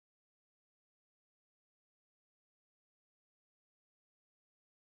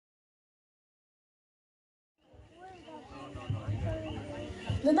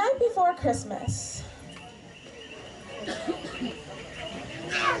The night before Christmas.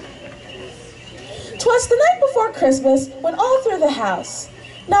 Twas the night before Christmas when all through the house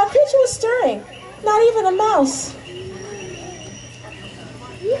not a creature was stirring, not even a mouse.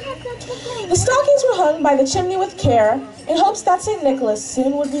 The stockings were hung by the chimney with care in hopes that St. Nicholas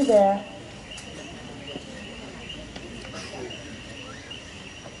soon would be there.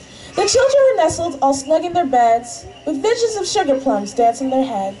 The children were nestled all snug in their beds, with visions of sugar plums dancing their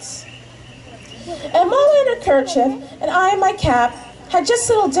heads. And Molly in her kerchief, and I in my cap, had just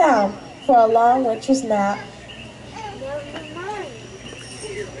settled down for a long winter's nap.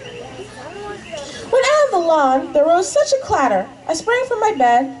 When out on the lawn there rose such a clatter, I sprang from my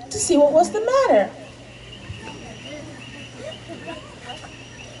bed to see what was the matter.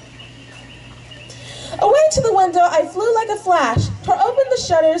 Away to the window I flew like a flash, tore open the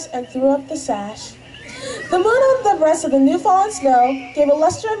shutters and threw up the sash. The moon on the breast of the new-fallen snow gave a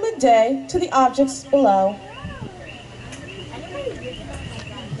luster of midday to the objects below.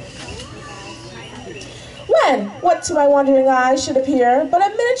 When, what to my wondering eyes should appear but a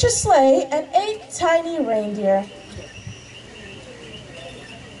miniature sleigh and 8 tiny reindeer.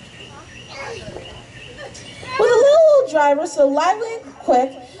 With a little old driver so lively and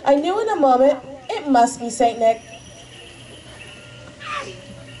quick, I knew in a moment it must be Saint Nick.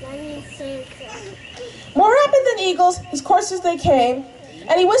 More rapid than eagles, his coursers they came,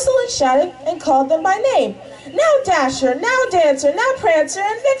 and he whistled and shouted and called them by name. Now Dasher, now Dancer, now Prancer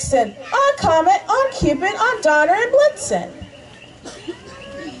and Vixen, on Comet, on Cupid, on Donner and Blitzen.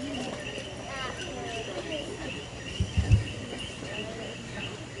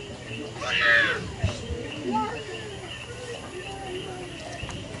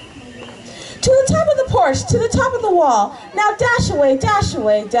 To the top of the porch, to the top of the wall, now dash away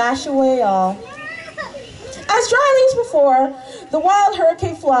all. As dry leaves before the wild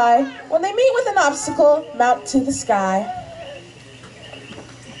hurricane fly, when they meet with an obstacle, mount to the sky.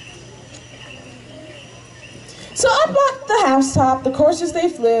 So up on the housetop, the coursers they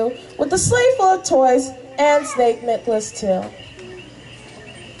flew, with the sleigh full of toys and St. Nicholas too.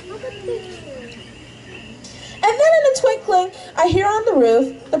 And then in a twinkling, I hear on the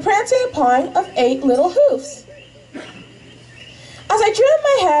roof the prancing and pawing of 8 little hoofs. As I drew in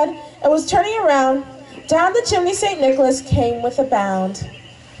my head and was turning around, down the chimney St. Nicholas came with a bound.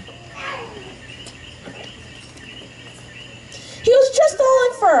 He was dressed all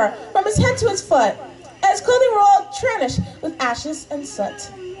in fur, from his head to his foot, and his clothing were all tarnished with ashes and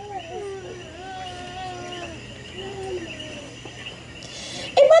soot.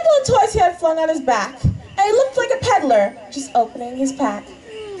 A bundle of toys he had flung on his back, and he looked like a peddler just opening his pack.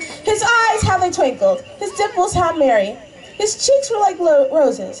 His eyes, how they twinkled, his dimples, how merry. His cheeks were like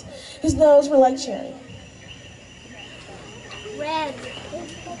roses, his nose were like cherry.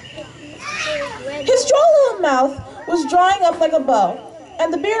 His droll little mouth was drawing up like a bow,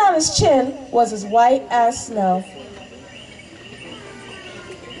 and the beard on his chin was as white as snow.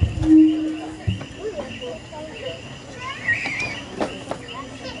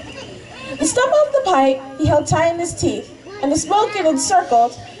 The stump of the pipe he held tight in his teeth, and the smoke it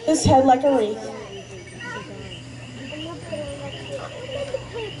encircled his head like a wreath.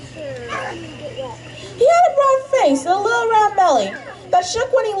 He had a broad face and a little round belly that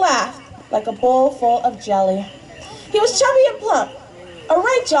shook when he laughed like a bowl full of jelly. He was chubby and plump, a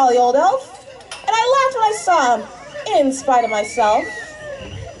right jolly old elf, and I laughed when I saw him, in spite of myself.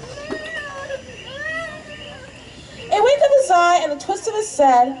 A wink of his eye and a twist of his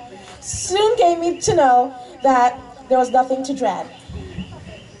head soon gave me to know that there was nothing to dread.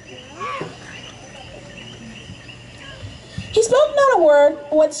 He spoke not a word,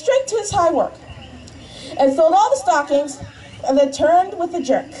 but went straight to his high work, and filled all the stockings, and then turned with a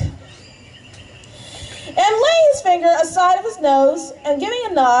jerk. And laying his finger aside of his nose, and giving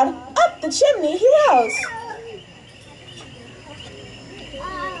a nod, up the chimney he rose.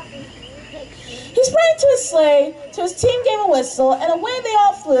 He sprang to his sleigh, to his team gave a whistle, and away they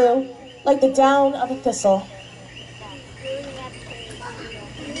all flew, like the down of a thistle.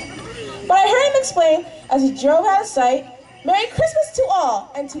 But I heard him explain, as he drove out of sight, Merry Christmas to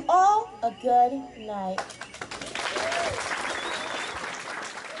all, and to all a good night.